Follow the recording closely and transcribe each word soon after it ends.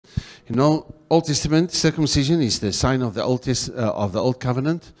You know, Old Testament circumcision is the sign of the old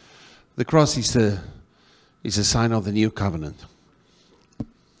covenant. The cross is a sign of the new covenant.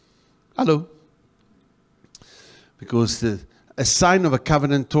 Hello. Because a sign of a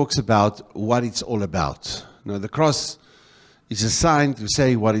covenant talks about what it's all about. Now, the cross is a sign to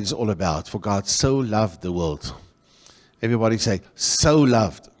say what it's all about. For God so loved the world. Everybody say, so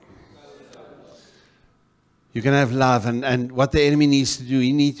loved. You can have love, and what the enemy needs to do,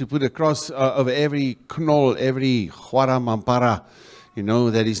 he needs to put a cross over every knoll, every huara mampara,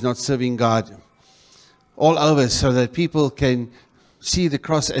 that is not serving God, all over, so that people can see the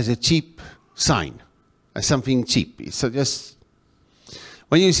cross as a cheap sign, as something cheap. So just,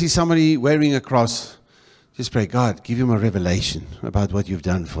 when you see somebody wearing a cross, just pray, God, give him a revelation about what you've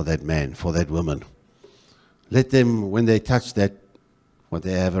done for that man, for that woman. Let them, when they touch that, what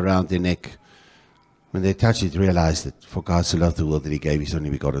they have around their neck, when they touch it, realize that for God so loved the world that he gave his only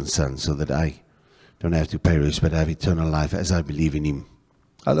begotten Son, so that I don't have to perish, but have eternal life as I believe in him.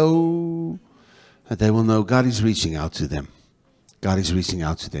 Hello. And they will know God is reaching out to them. God is reaching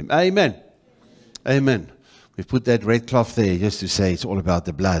out to them. Amen. Amen. We've put that red cloth there just to say it's all about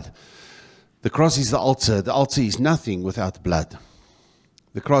the blood. The cross is the altar. The altar is nothing without blood.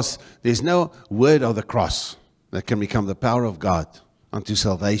 The cross, there's no word of the cross that can become the power of God unto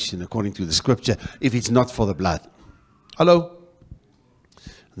salvation, according to the scripture, if it's not for the blood. Hello?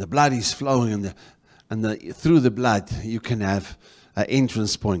 And the blood is flowing, and through the blood, you can have an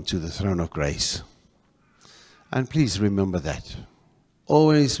entrance point to the throne of grace. And please remember that.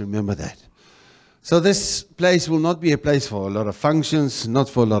 Always remember that. So this place will not be a place for a lot of functions, not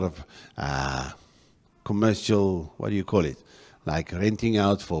for a lot of commercial, what do you call it? Like renting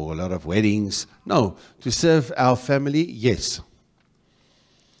out for a lot of weddings. No, to serve our family, yes.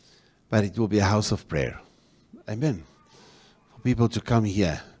 But it will be a house of prayer. Amen. For people to come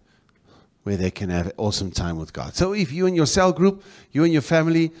here where they can have an awesome time with God. So if you and your cell group, you and your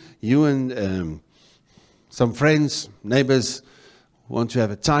family, you and some friends, neighbors want to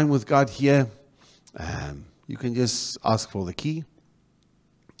have a time with God here, you can just ask for the key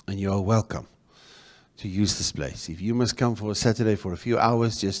and you are welcome to use this place. If you must come for a Saturday for a few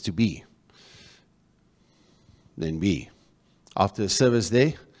hours just to be, then be. After the service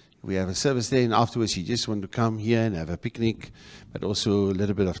there, we have a service there, and afterwards you just want to come here and have a picnic, but also a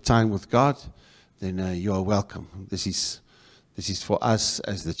little bit of time with God, then you are welcome. This is for us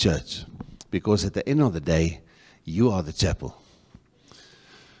as the church, because at the end of the day, you are the chapel.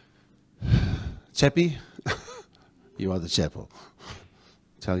 Chappy, you are the chapel.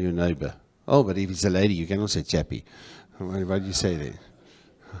 Tell your neighbor. Oh, but if it's a lady, you cannot say chappy. What do you say there?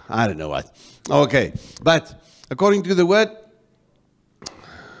 I don't know what. Okay, but according to the word,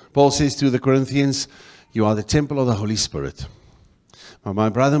 Paul says to the Corinthians, you are the temple of the Holy Spirit. My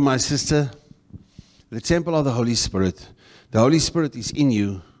brother, my sister, the temple of the Holy Spirit is in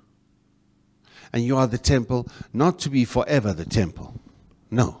you, and you are the temple, not to be forever the temple.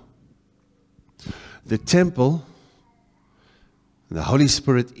 No. The temple, the Holy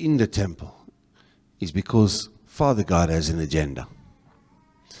Spirit in the temple, is because Father God has an agenda.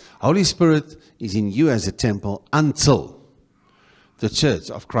 Holy Spirit is in you as a temple until the church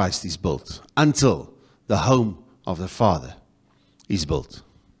of Christ is built, until the home of the Father is built.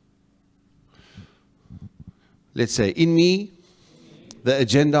 Let's say, in me, the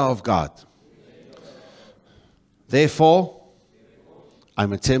agenda of God. Therefore,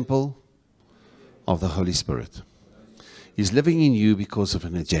 I'm a temple of the Holy Spirit. He's living in you because of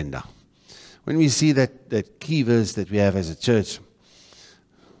an agenda. When we see that key verse that we have as a church,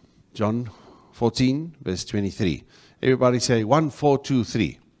 John 14, verse 23. Everybody say 1, 4, 2,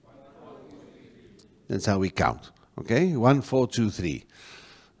 3. That's how we count. Okay? 1, 4, 2, 3.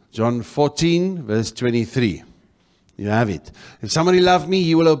 John 14, verse 23. You have it. If somebody loves me,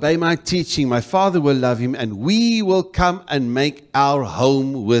 he will obey my teaching. My Father will love him, and we will come and make our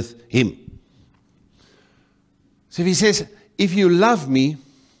home with him. So if he says, if you love me,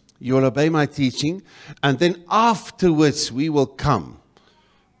 you will obey my teaching, and then afterwards we will come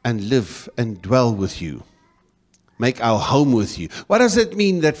and live and dwell with you. Make our home with you. What does it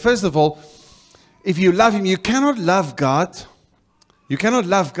mean? That first of all, if you love him, you cannot love God. You cannot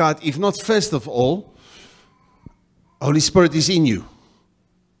love God if not first of all, Holy Spirit is in you.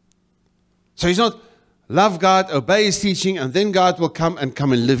 So it's not love God, obey his teaching, and then God will come and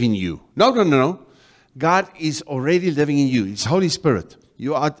live in you. No. God is already living in you. It's Holy Spirit.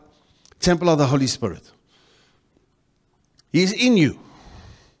 You are temple of the Holy Spirit. He is in you.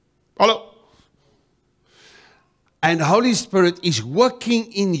 Hello. And the Holy Spirit is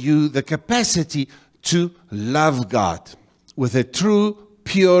working in you the capacity to love God with a true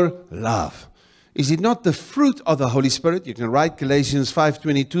pure love. Is it not the fruit of the Holy Spirit? You can write Galatians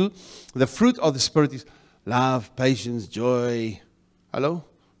 5:22. The fruit of the Spirit is love, patience, joy, hello,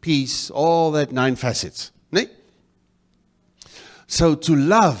 peace, all that 9 facets. Nee? So to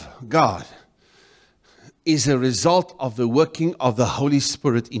love God is a result of the working of the Holy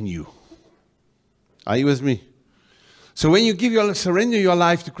Spirit in you. Are you with me? So when you surrender your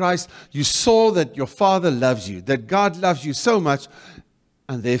life to Christ, you saw that your Father loves you, that God loves you so much,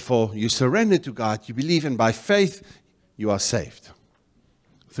 and therefore you surrender to God, you believe, and by faith you are saved.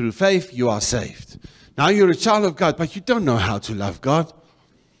 Through faith you are saved. Now you're a child of God, but you don't know how to love God.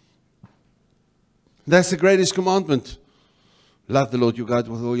 That's the greatest commandment. Love the Lord your God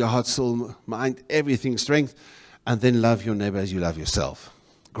with all your heart, soul, mind, everything, strength, and then love your neighbor as you love yourself.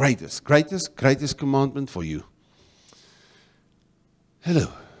 Greatest commandment for you. Hello.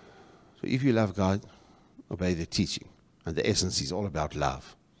 So if you love God, obey the teaching. And the essence is all about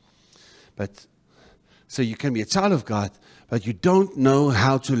love. But so you can be a child of God, but you don't know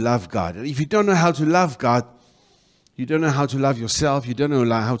how to love God. And if you don't know how to love God, you don't know how to love yourself, you don't know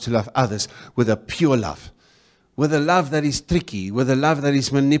how to love others with a pure love. With a love that is tricky, with a love that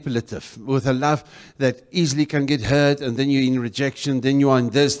is manipulative, with a love that easily can get hurt, and then you're in rejection, then you are in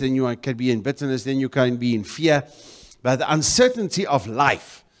this, then you can be in bitterness, then you can be in fear. But the uncertainty of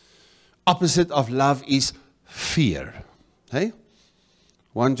life, opposite of love, is fear. Hey?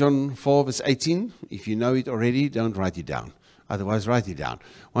 1 John 4 verse 18, if you know it already, don't write it down. Otherwise, write it down.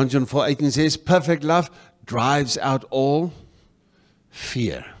 1 John 4:18 says, perfect love drives out all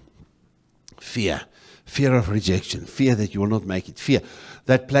fear. Fear. Fear of rejection. Fear that you will not make it. Fear.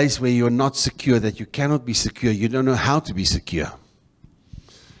 That place where you're not secure, that you cannot be secure. You don't know how to be secure.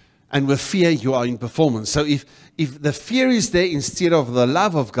 And with fear, you are in performance. So if the fear is there instead of the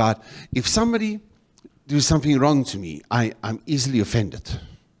love of God, if somebody do something wrong to me, I'm easily offended.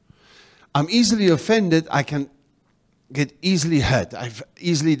 I'm easily offended. I can get easily hurt. I'm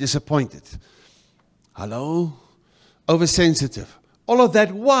easily disappointed. Hello? Oversensitive. All of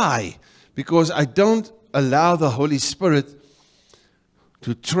that. Why? Because I don't allow the Holy Spirit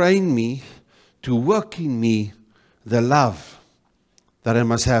to train me, to work in me the love that I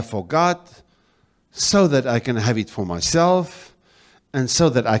must have for God, so that I can have it for myself, and so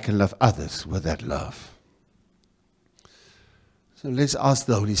that I can love others with that love. So let's ask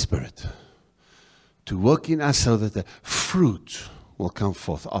the Holy Spirit to work in us so that the fruit will come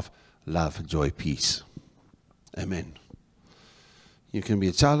forth of love, joy, peace. Amen. You can be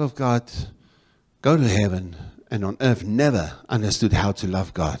a child of God, go to heaven, and on earth never understood how to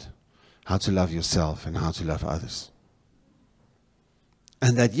love God, how to love yourself, and how to love others.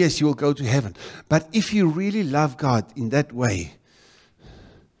 And that, yes, you will go to heaven. But if you really love God in that way,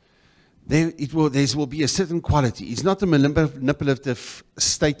 there will be a certain quality. It's not a manipulative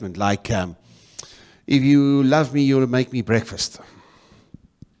statement like, if you love me, you'll make me breakfast.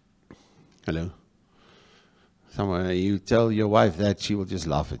 Hello? Somewhere you tell your wife that, she will just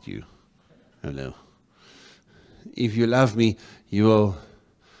laugh at you. Hello? If you love me, you will,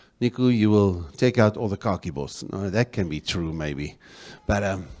 Nico, you will take out all the khaki balls. No, that can be true maybe.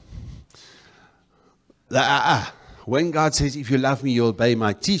 But when God says, if you love me, you'll obey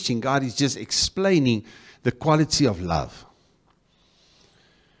my teaching, God is just explaining the quality of love.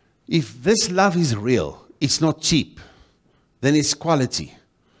 If this love is real, it's not cheap, then it's quality.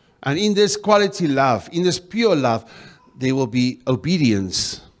 And in this quality love, in this pure love, there will be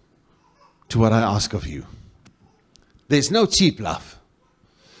obedience to what I ask of you. There's no cheap love.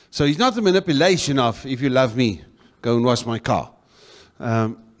 So it's not a manipulation of, if you love me, go and wash my car.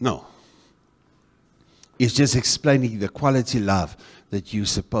 No. It's just explaining the quality love that you're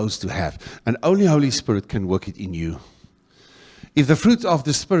supposed to have. And only Holy Spirit can work it in you. If the fruit of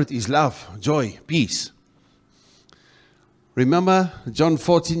the Spirit is love, joy, peace. Remember John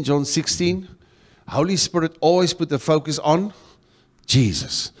 14, John 16? Holy Spirit always put the focus on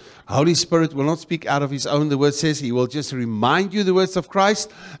Jesus. Holy Spirit will not speak out of his own. The word says he will just remind you the words of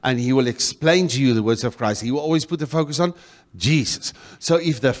Christ, and he will explain to you the words of Christ. He will always put the focus on Jesus. So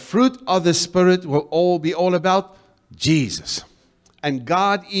if the fruit of the Spirit will be all about Jesus. And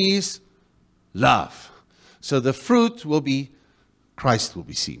God is love. So the fruit will be, Christ will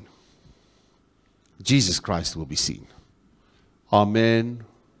be seen. Jesus Christ will be seen. Amen.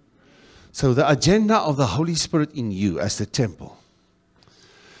 So the agenda of the Holy Spirit in you as the temple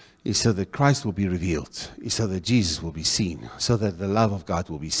is so that Christ will be revealed, is so that Jesus will be seen, so that the love of God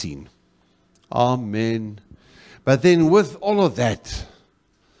will be seen. Amen. But then with all of that,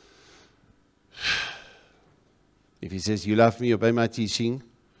 if he says, you love me, obey my teaching,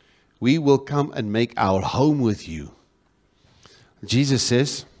 we will come and make our home with you. Jesus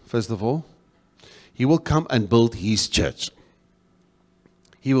says, first of all, He will come and build His church.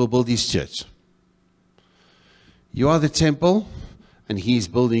 He will build His church. You are the temple, and He is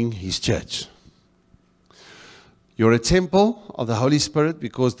building His church. You're a temple of the Holy Spirit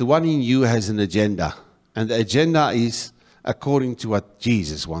because the one in you has an agenda. And the agenda is according to what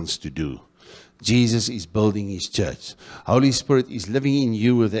Jesus wants to do. Jesus is building His church. Holy Spirit is living in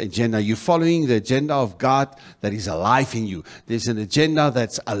you with the agenda. You're following the agenda of God that is alive in you. There's an agenda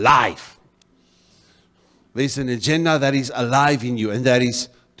that's alive. There's an agenda that is alive in you, and that is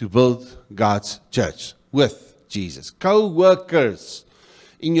to build God's church with Jesus. Co-workers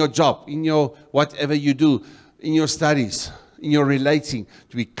in your job, in your whatever you do, in your studies, in your relating,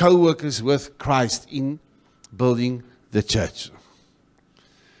 to be co-workers with Christ in building the church.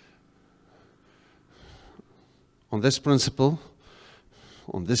 On this principle,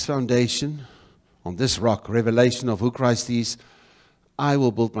 on this foundation, on this rock, revelation of who Christ is, I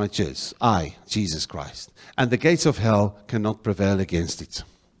will build my church. I, Jesus Christ. And the gates of hell cannot prevail against it.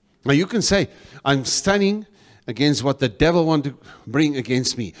 Now you can say, I'm standing against what the devil wants to bring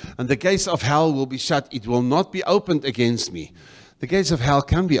against me. And the gates of hell will be shut. It will not be opened against me. The gates of hell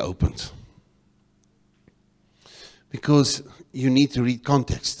can be opened. Because you need to read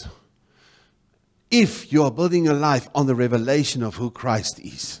context. If you are building a life on the revelation of who Christ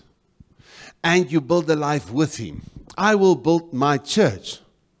is, and you build a life with Him, I will build my church.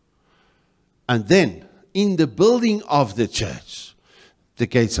 And then, in the building of the church, the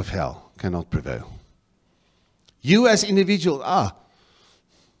gates of hell cannot prevail. You as individual,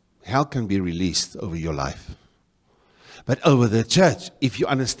 hell can be released over your life. But over the church, if you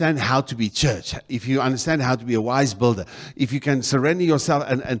understand how to be church, if you understand how to be a wise builder, if you can surrender yourself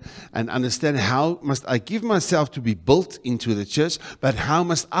and understand how must I give myself to be built into the church, but how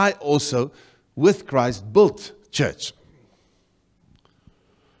must I also, with Christ, build church,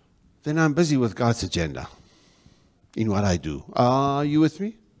 then I'm busy with God's agenda in what I do. Are you with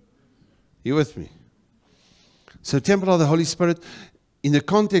me? You with me? So temple of the Holy Spirit, in the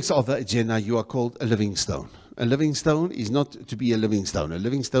context of the agenda, you are called a living stone. A living stone is not to be a living stone. A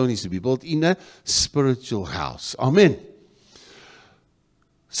living stone is to be built in a spiritual house. Amen.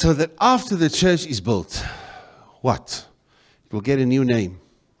 So that after the church is built, what? It will get a new name.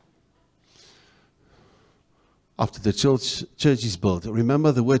 After the church is built.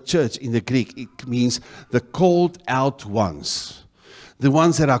 Remember the word church in the Greek, it means the called out ones. The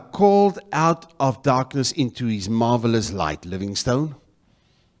ones that are called out of darkness into His marvelous light. Living stone.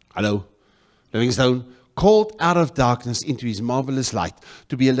 Hello? Living stone. Called out of darkness into His marvelous light.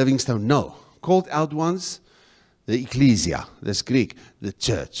 To be a living stone. No. Called out ones, the ecclesia. That's Greek. The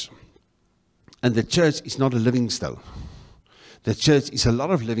church. And the church is not a living stone. The church is a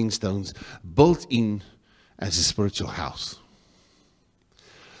lot of living stones built in as a spiritual house.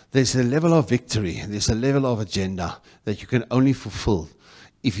 There's a level of victory, there's a level of agenda that you can only fulfill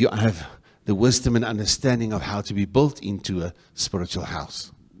if you have the wisdom and understanding of how to be built into a spiritual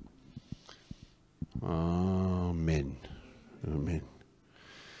house. Amen. Amen.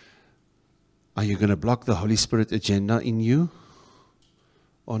 Are you going to block the Holy Spirit agenda in you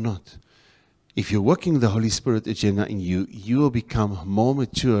or not? If you're working the Holy Spirit agenda in you, you will become more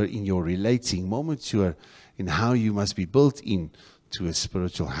mature in your relating, more mature in how you must be built in to a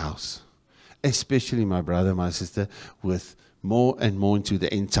spiritual house. Especially, my brother, my sister, with more and more into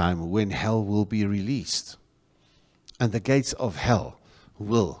the end time when hell will be released. And the gates of hell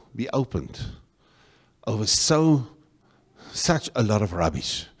will be opened over such a lot of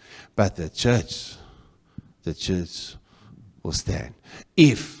rubbish. But the church will stand.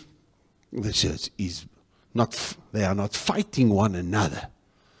 If the church is not, they are not fighting one another.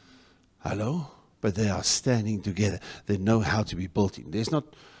 Hello? But they are standing together. They know how to be built in. There's not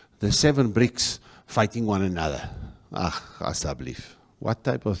the 7 bricks fighting one another. Asseblief. What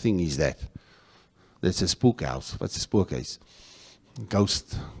type of thing is that? That's a spook house. What's a spook house?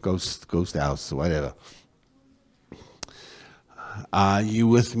 Ghost house, whatever. Are you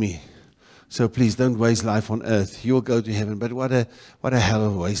with me? So please don't waste life on earth. You'll go to heaven. But what a hell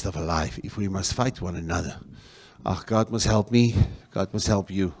of a waste of a life if we must fight one another. God must help me. God must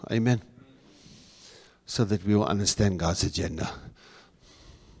help you. Amen. So that we will understand God's agenda.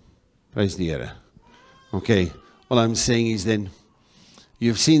 Praise the Lord. Okay. All I'm saying is then,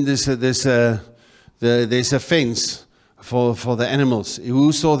 you've seen there's a fence for the animals.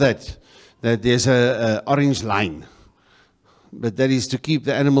 Who saw that? That there's a orange line. But that is to keep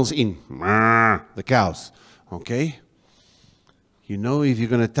the animals in. The cows. Okay? You know, if you're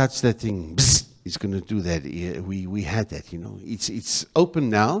going to touch that thing, it's going to do that. We had that, you know. It's open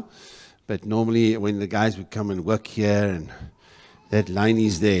now. But normally when the guys would come and work here That line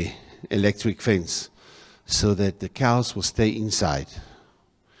is there, electric fence, so that the cows will stay inside.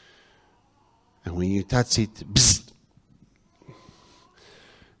 And when you touch it, bzzzt.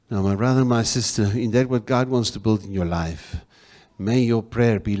 Now, my brother, my sister, in that what God wants to build in your life, may your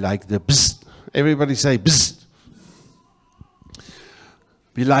prayer be like the bzzzt. Everybody say bzzzt.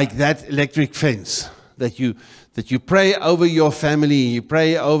 Be like that electric fence that you pray over your family, you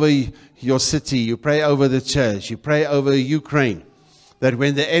pray over your city, you pray over the church, you pray over Ukraine, that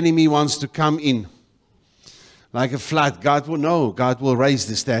when the enemy wants to come in like a flood, God will know, God will raise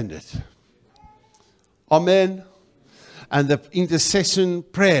the standard. Amen. And the intercession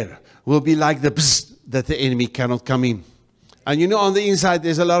prayer will be like the bzzzt, that the enemy cannot come in. And you know, on the inside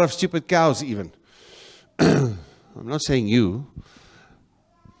there's a lot of stupid cows even. I'm not saying you.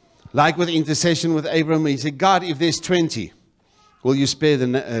 Like with intercession with Abraham, he said, God, if there's 20, will you spare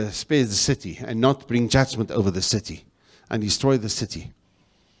the city and not bring judgment over the city and destroy the city?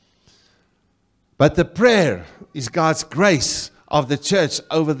 But the prayer is God's grace of the church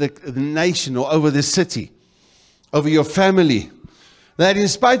over the nation or over the city, over your family. That in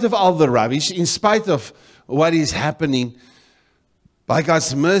spite of all the rubbish, in spite of what is happening, by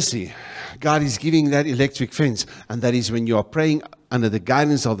God's mercy, God is giving that electric fence. And that is when you are praying under the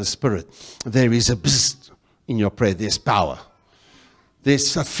guidance of the Spirit, there is a bzzzt in your prayer. There's power.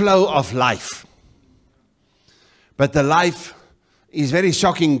 There's a flow of life. But the life is very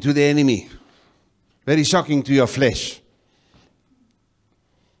shocking to the enemy. Very shocking to your flesh.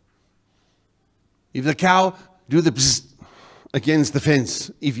 If the cow do the bzzzt against the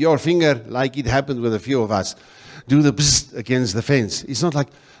fence, if your finger, like it happened with a few of us, do the bzzzt against the fence, it's not like,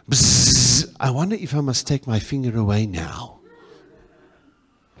 bzzzt, I wonder if I must take my finger away now.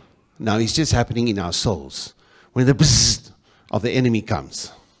 Now, it's just happening in our souls. When the bzzzt of the enemy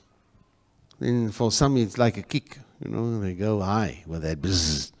comes. Then for some, it's like a kick. You know, they go high with that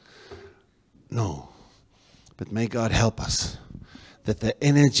bzzzt. No. But may God help us. That the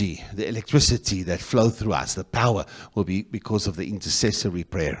energy, the electricity that flow through us, the power, will be because of the intercessory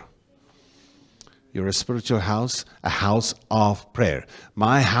prayer. You're a spiritual house, a house of prayer.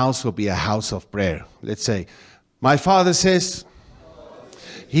 My house will be a house of prayer. Let's say, my Father says,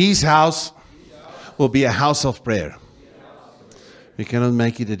 His house will be a house of prayer. We cannot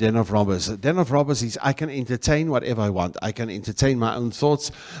make it a den of robbers. A den of robbers is I can entertain whatever I want. I can entertain my own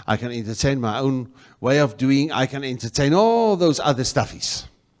thoughts. I can entertain my own way of doing. I can entertain all those other stuffies.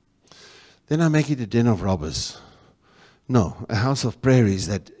 Then I make it a den of robbers. No, a house of prayer is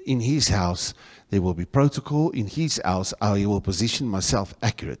that in His house there will be protocol. In His house I will position myself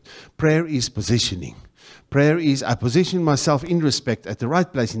accurate. Prayer is positioning. Prayer is I position myself in respect at the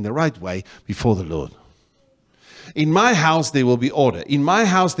right place in the right way before the Lord. In my house there will be order. In my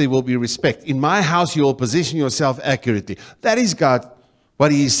house there will be respect. In my house you will position yourself accurately. That is God,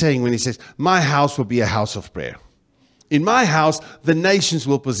 what He is saying when He says, my house will be a house of prayer. In my house the nations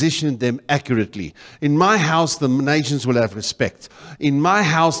will position them accurately. In my house the nations will have respect. In my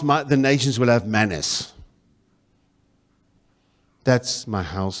house the nations will have manners. That's my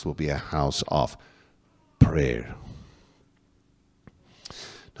house will be a house of prayer.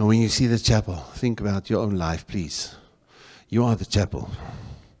 Now when you see the chapel, think about your own life, please. You are the chapel.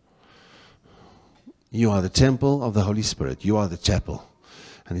 You are the temple of the Holy Spirit. You are the chapel.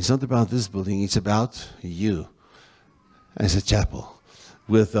 And it's not about this building, it's about you as a chapel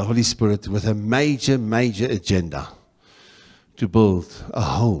with the Holy Spirit, with a major agenda to build a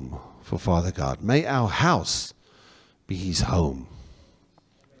home for Father God. May our house be His home.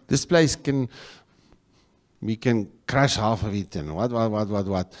 This place we can crash half of it and what,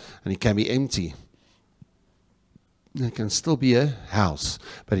 and it can be empty. It can still be a house,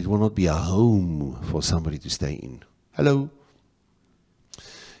 but it will not be a home for somebody to stay in. Hello?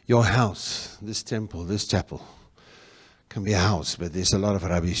 Your house, this temple, this chapel, can be a house, but there's a lot of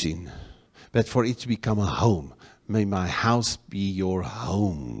rubbish in. But for it to become a home, may my house be your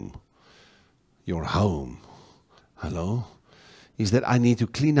home. Your home. Hello? Is that I need to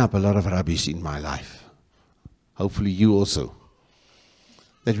clean up a lot of rubbish in my life. Hopefully you also.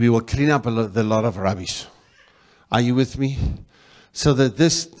 That we will clean up a lot of rubbish. Are you with me? So that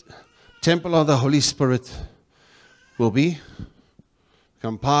this temple of the Holy Spirit will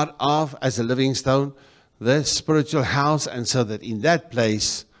become part of, as a living stone, the spiritual house. And so that in that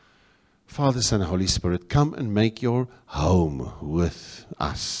place, Father, Son, and Holy Spirit, come and make your home with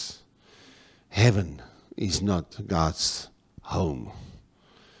us. Heaven is not God's home.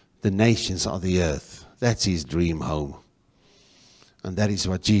 The nations are the earth. That's His dream home. And that is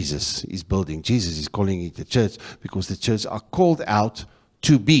what Jesus is building. Jesus is calling it the church because the church are called out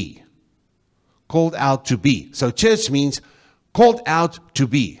to be. Called out to be. So church means called out to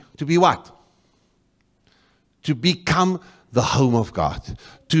be. To be what? To become the home of God.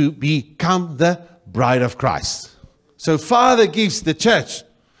 To become the bride of Christ. So Father gives the church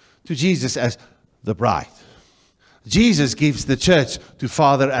to Jesus as the bride. Jesus gives the church to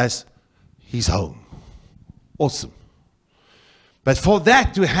Father as his home. Awesome. But for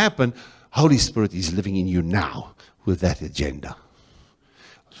that to happen, Holy Spirit is living in you now with that agenda.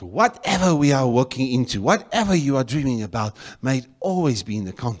 So whatever we are working into, whatever you are dreaming about, may it always be in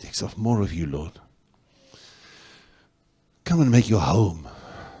the context of more of you, Lord. Come and make your home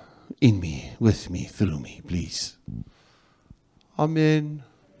in me, with me, through me, please. Amen.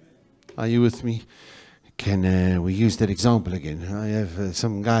 Are you with me? Can we use that example again? I have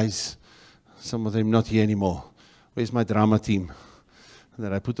some guys, some of them not here anymore. Where's my drama team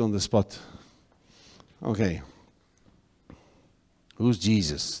that I put on the spot? Okay. Who's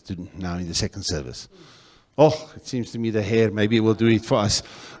Jesus now in the second service? Oh, it seems to me the hair, maybe it will do it for us.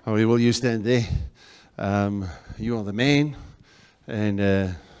 Or we will use that there. You are the man.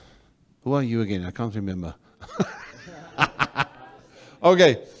 And who are you again? I can't remember.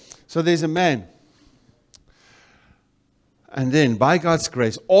 Okay, so there's a man. And then by God's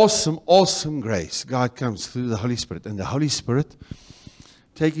grace, awesome grace, God comes through the Holy Spirit. And the Holy Spirit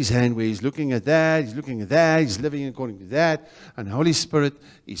take his hand where he's looking at that, he's living according to that. And the Holy Spirit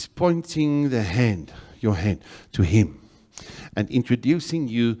is pointing your hand to him and introducing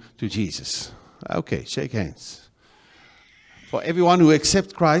you to Jesus. Okay, shake hands. For everyone who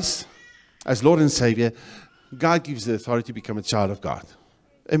accepts Christ as Lord and Savior, God gives the authority to become a child of God.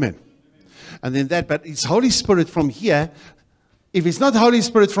 Amen. And then but it's Holy Spirit from here. If it's not Holy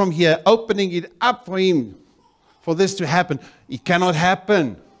Spirit from here, opening it up for him, for this to happen, it cannot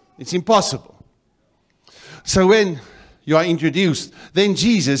happen. It's impossible. So when you are introduced, then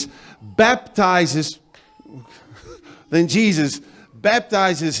Jesus baptizes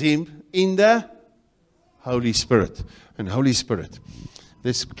him in the Holy Spirit. And Holy Spirit,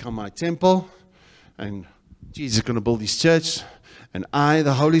 this become my temple, and Jesus is going to build his church, and I,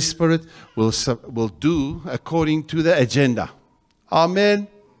 the Holy Spirit, will do according to the agenda. Amen.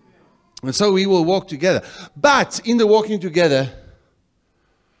 And so we will walk together. But in the walking together,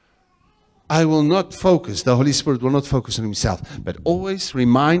 I will not focus, the Holy Spirit will not focus on himself, but always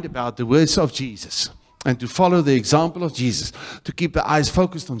remind about the words of Jesus, and to follow the example of Jesus, to keep the eyes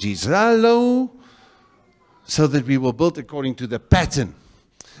focused on Jesus. Hello. So that we will build according to the pattern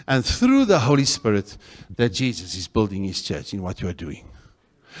and through the Holy Spirit that Jesus is building his church in what you are doing.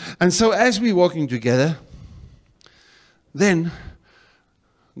 And so as we're walking together, then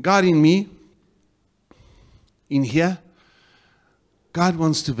God in me, in here, God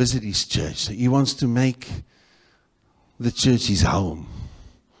wants to visit his church. He wants to make the church his home.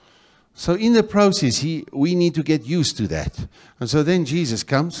 So in the process, we need to get used to that. And so then Jesus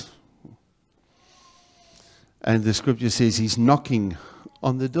comes. And the scripture says he's knocking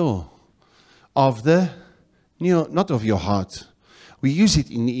on the door of not of your heart. We use it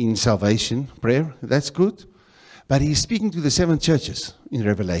in salvation prayer. That's good. But he's speaking to the 7 churches in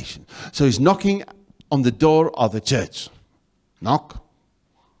Revelation. So he's knocking on the door of the church. Knock.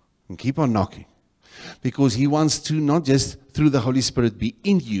 And keep on knocking. Because he wants to not just through the Holy Spirit be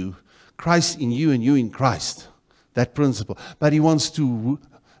in you, Christ in you and you in Christ. That principle. But he wants to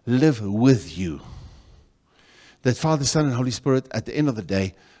live with you. That Father, Son, and Holy Spirit, at the end of the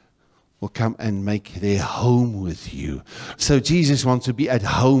day, will come and make their home with you. So Jesus wants to be at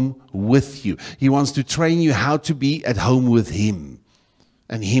home with you. He wants to train you how to be at home with him,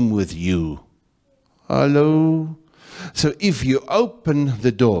 and him with you. Hello? So if you open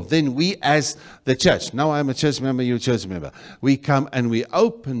the door, then we as the church, now I'm a church member, you're a church member, we come and we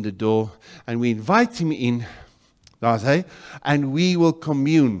open the door, and we invite him in, and we will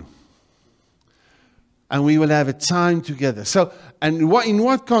commune. And we will have a time together. So, and in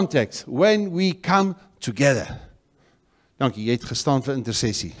what context? When we come together. Dankie, jy het gestaan vir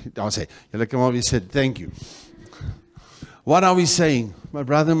intersessie. Daar sê, julle kan maar weer sit. Thank you. What are we saying? My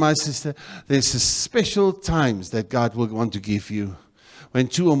brother, my sister, there's special times that God will want to give you. When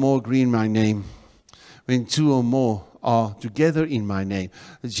 2 or more agree in my name, when 2 or more are together in my name,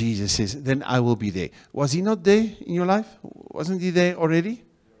 Jesus says, then I will be there. Was he not there in your life? Wasn't he there already?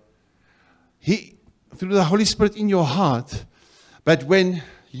 Through the Holy Spirit in your heart. But when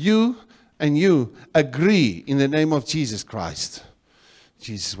you agree in the name of Jesus Christ,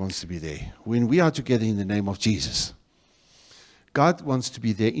 Jesus wants to be there. When we are together in the name of Jesus, God wants to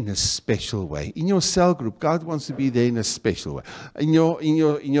be there in a special way. In your cell group, God wants to be there in a special way. In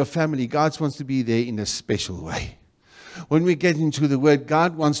your family, God wants to be there in a special way. when we get into the Word,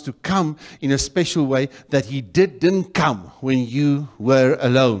 God wants to come in a special way that He didn't come when you were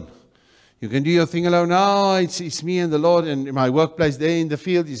alone. You can do your thing alone. No, it's me and the Lord, and in my workplace, there in the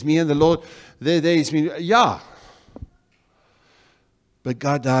field, it's me and the Lord. There is me. Yeah. But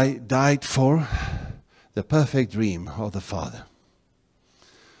God died for the perfect dream of the Father.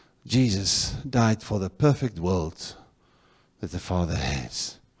 Jesus died for the perfect world that the Father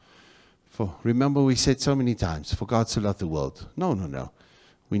has. Remember we said so many times, for God so loved the world. No.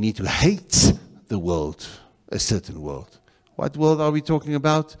 We need to hate the world, a certain world. What world are we talking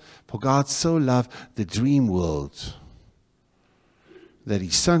about? For God so loved the dream world that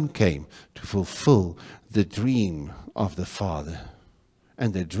His Son came to fulfill the dream of the Father.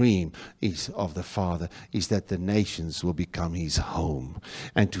 And the dream of the Father is that the nations will become His home.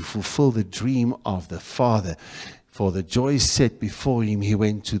 And to fulfill the dream of the Father, for the joy set before Him, He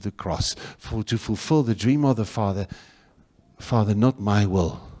went to the cross. To fulfill the dream of the Father, Father, not my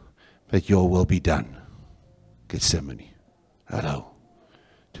will, but your will be done. Gethsemane. Hello.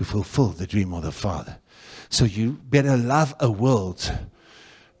 To fulfill the dream of the Father. So you better love a world,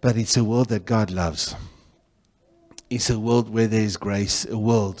 but it's a world that God loves. It's a world where there is grace, a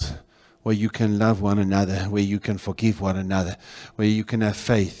world where you can love one another, where you can forgive one another, where you can have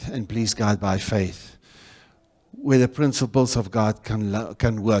faith and please God by faith, where the principles of God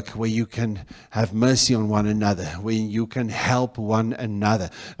can work, where you can have mercy on one another, where you can help one another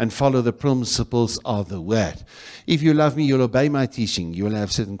and follow the principles of the Word. If you love me, you'll obey my teaching. You will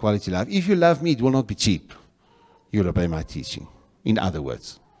have certain quality life. If you love me, it will not be cheap. You'll obey my teaching. In other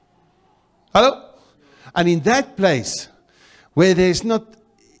words. Hello? And in that place where it's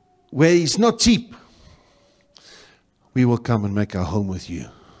not cheap, we will come and make our home with you.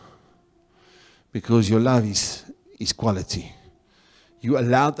 Because your love is quality. You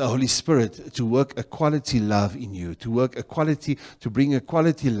allowed the Holy Spirit to work a quality love in you, to bring a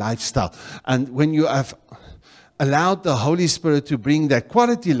quality lifestyle. And when you have allowed the Holy Spirit to bring that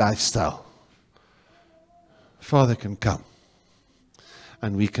quality lifestyle, Father can come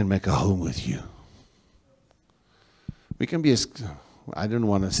and we can make a home with you. We can be, I don't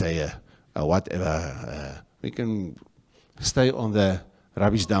want to say a whatever, we can stay on the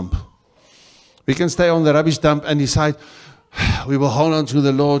rubbish dump. We can stay on the rubbish dump and decide we will hold on to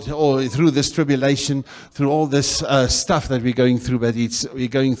the Lord or through this tribulation, through all this stuff that we're going through, but we're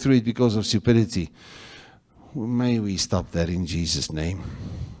going through it because of stupidity. May we stop that in Jesus' name.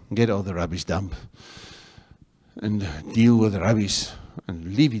 Get out the rubbish dump and deal with the rubbish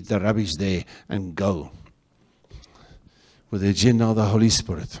and leave the rubbish there and go with the agenda of the Holy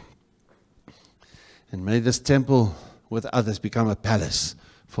Spirit. And may this temple with others become a palace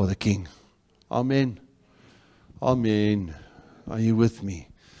for the King. Amen. Amen. Are you with me?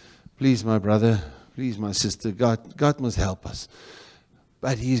 Please, my brother, please, my sister, God must help us.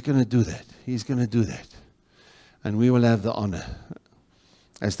 But He's going to do that. He's going to do that. And we will have the honor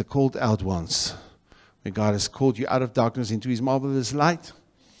as the called out ones, where God has called you out of darkness into His marvelous light.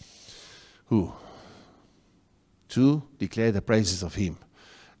 Who? To declare the praises of Him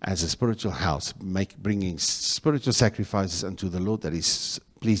as a spiritual house, bringing spiritual sacrifices unto the Lord that is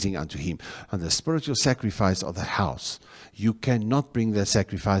pleasing unto Him. And the spiritual sacrifice of the house, you cannot bring the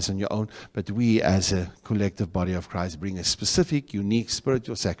sacrifice on your own, but we as a collective body of Christ bring a specific, unique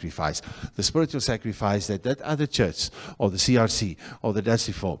spiritual sacrifice. The spiritual sacrifice that other church, or the CRC, or the Dutch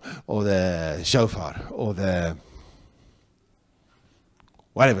Reform, or the Shofar, or the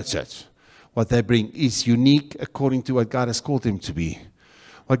whatever church, what they bring is unique according to what God has called them to be.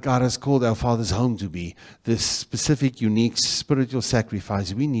 What God has called our Father's home to be. This specific, unique spiritual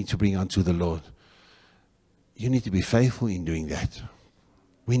sacrifice we need to bring unto the Lord. You need to be faithful in doing that.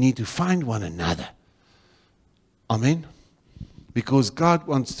 We need to find one another. Amen. Because God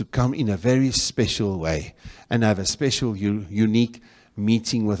wants to come in a very special way and have a special, unique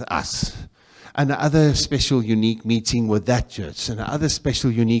meeting with us. Another special, unique meeting with that church. And another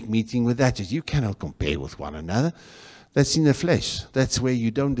special, unique meeting with that church. You cannot compare with one another. That's in the flesh. That's where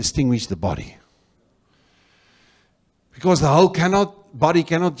you don't distinguish the body. Because the whole body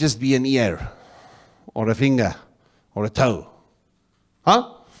cannot just be an ear, or a finger, or a toe.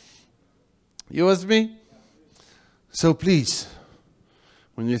 Huh? You with me? So please,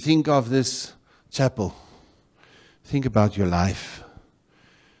 when you think of this chapel, think about your life.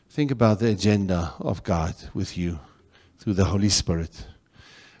 Think about the agenda of God with you through the Holy Spirit.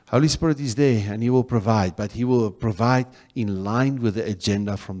 Holy Spirit is there and He will provide, but He will provide in line with the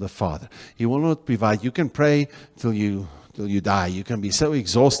agenda from the Father. He will not provide. You can pray till you die. You can be so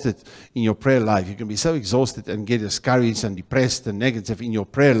exhausted in your prayer life. You can be so exhausted and get discouraged and depressed and negative in your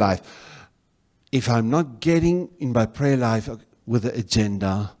prayer life. if I'm not getting in my prayer life with the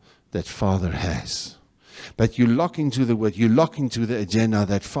agenda that Father has, but you lock into the word, you lock into the agenda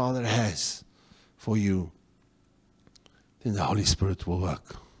that Father has for you, then the Holy Spirit will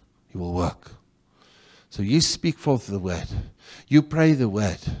work. He will work. So you speak forth the word. You pray the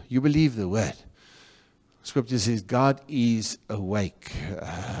word. You believe the word. Scripture says God is awake.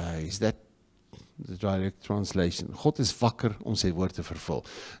 Is that the direct translation? God is wakker om sy woord te vervul.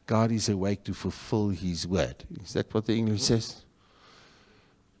 God is awake to fulfill his word. Is that what the English says?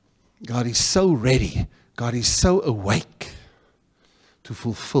 God is so ready. God is so awake to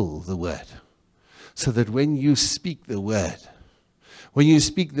fulfill the word. So that when you speak the word,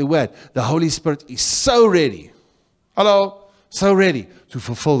 the Holy Spirit is so ready. Hello? So ready to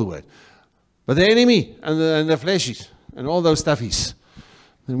fulfill the word. But the enemy and the fleshies and all those stuffies,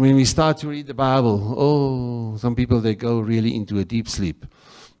 and when we start to read the Bible, some people, they go really into a deep sleep.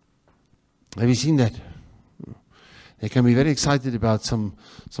 Have you seen that? They can be very excited about some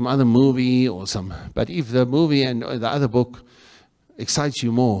other movie or but if the movie and the other book excites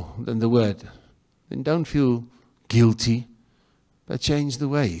you more than the word, then don't feel guilty, but change the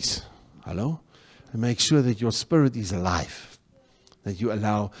ways. Hello? And make sure that your spirit is alive. That you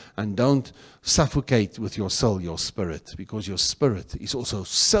allow, and don't suffocate with your soul, your spirit, because your spirit is also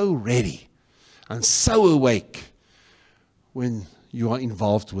so ready and so awake when you are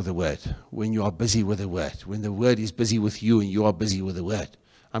involved with the word, when you are busy with the word, when the word is busy with you and you are busy with the word.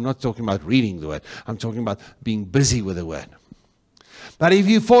 I'm not talking about reading the word. I'm talking about being busy with the word. But if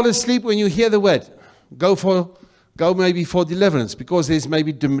you fall asleep when you hear the word, go maybe for deliverance, because there's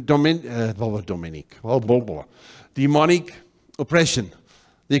maybe demonic oppression.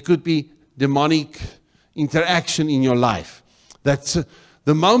 There could be demonic interaction in your life. That's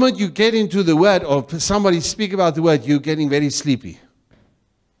the moment you get into the word or somebody speak about the word, you're getting very sleepy.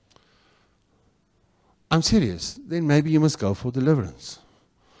 I'm serious. Then maybe you must go for deliverance.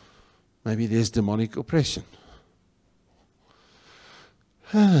 Maybe there's demonic oppression.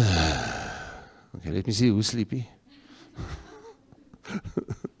 Okay, let me see who's sleepy.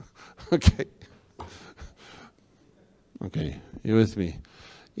 Okay. Okay, you're with me.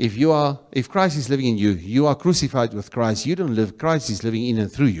 If Christ is living in you, you are crucified with Christ. You don't live, Christ is living in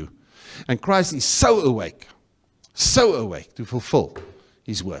and through you. And Christ is so awake to fulfill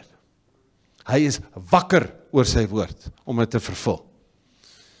his word. Hy is wakker oor sy woord om het te vervul.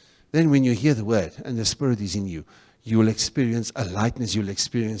 Then when you hear the word and the Spirit is in you, you will experience a lightness,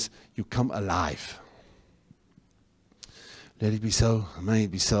 you come alive. Let it be so, may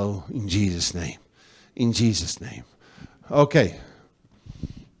it be so, in Jesus' name. In Jesus' name. Okay.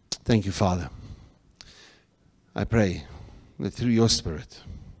 Thank you, Father. I pray that through your Spirit,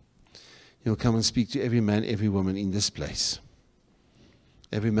 you'll come and speak to every man, every woman in this place.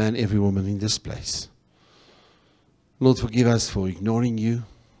 Every man, every woman in this place. Lord, forgive us for ignoring you.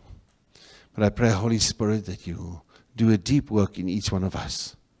 But I pray, Holy Spirit, that you will do a deep work in each one of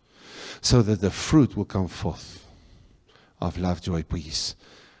us, so that the fruit will come forth of love, joy, peace.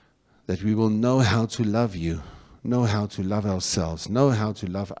 That we will know how to love you, know how to love ourselves, know how to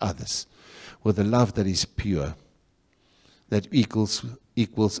love others with a love that is pure, that equals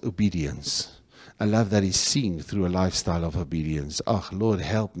obedience, a love that is seen through a lifestyle of obedience. Oh, Lord,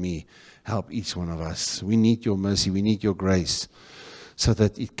 help me, help each one of us. We need your mercy, we need your grace, so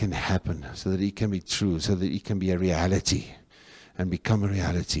that it can happen, so that it can be true, so that it can be a reality and become a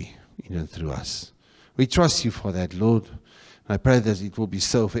reality in and through us. We trust you for that, Lord. I pray that it will be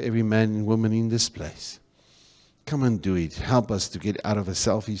so for every man and woman in this place. Come and do it. Help us to get out of a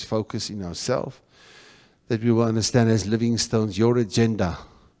selfish focus in ourselves, that we will understand as living stones your agenda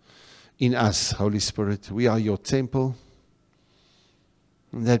in us, Holy Spirit. We are your temple.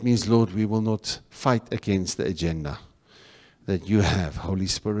 And that means, Lord, we will not fight against the agenda that you have, Holy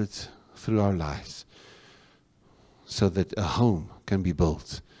Spirit, through our lives, so that a home can be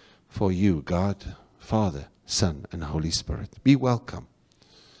built for you, God, Father, Son, and Holy Spirit. Be welcome.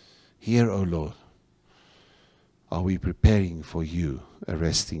 Here, O Lord, are we preparing for you a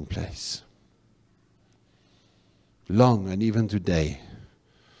resting place. Long and even today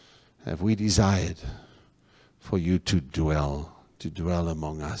have we desired for you to dwell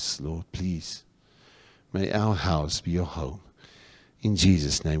among us, Lord. Please, may our house be your home. In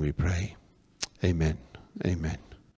Jesus' name we pray. Amen. Amen.